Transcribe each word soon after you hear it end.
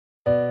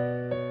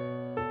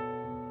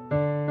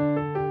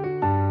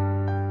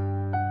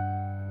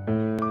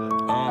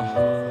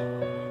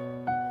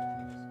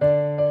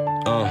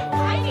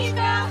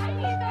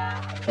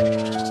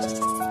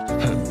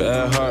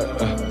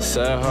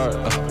sad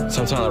heart,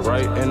 sometimes I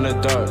write in the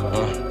dark,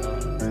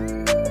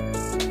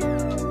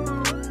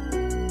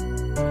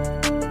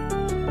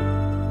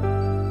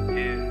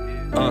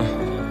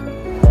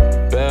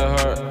 bad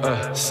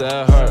heart,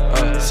 sad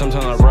heart,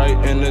 sometimes I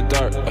write in the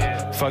dark,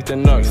 fuck the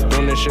nuts,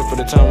 doing this shit for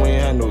the time we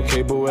ain't had no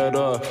cable at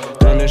all,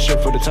 doing this shit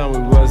for the time we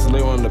was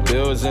late on the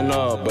bills and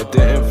all, but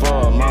didn't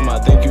fall. Mama, I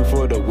thank you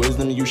for the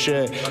wisdom you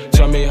shared,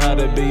 taught me how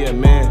to be a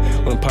man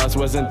when Pops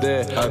wasn't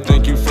there. I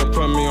thank you for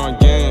putting me on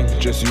game,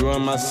 just you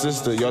and my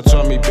sister. Y'all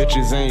taught me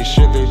bitches ain't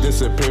shit, they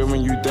disappear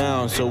when you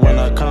down, so when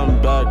I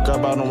come back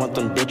up, I don't want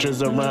them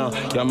bitches around.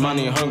 Y'all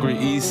money hungry,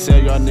 east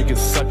side, y'all niggas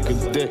suck a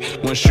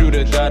dick. When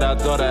Shooter died, I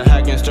thought I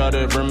hacked and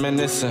started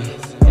reminiscing.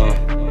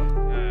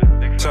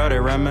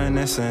 Started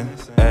reminiscing,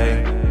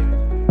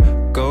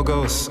 ayy. Go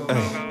ghost,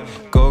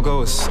 ayy. Go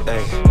ghost,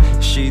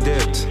 ayy. She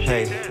dipped,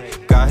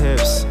 ayy. Got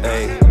hips,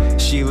 ayy.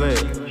 She lit,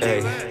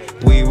 ayy.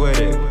 We with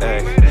it,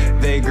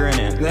 ayy. They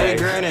grinning,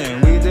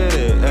 we did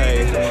it,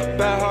 ayy.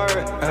 Bad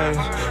heart, ayy.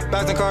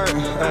 Back the cart,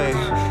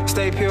 ayy.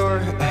 Stay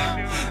pure,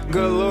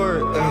 good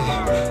lord,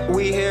 ayy.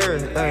 We here,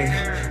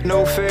 ayy.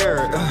 No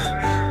fear,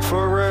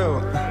 for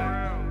real.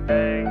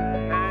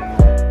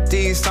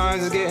 These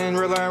times is getting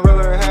realer and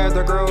realer. Had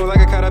to grow like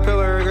a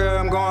caterpillar. Girl,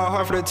 I'm going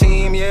hard for the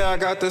team. Yeah, I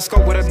got the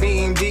scope with a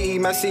beam. D,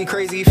 messy,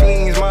 crazy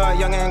fiends. My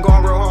youngin'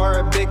 going real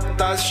hard. Big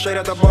thoughts straight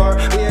at the bar.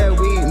 Yeah,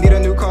 we need a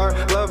new car.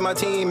 Love my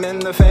team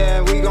and the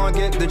fan. We gon'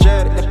 get the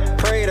jet.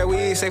 Pray that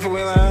we safe when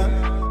we land.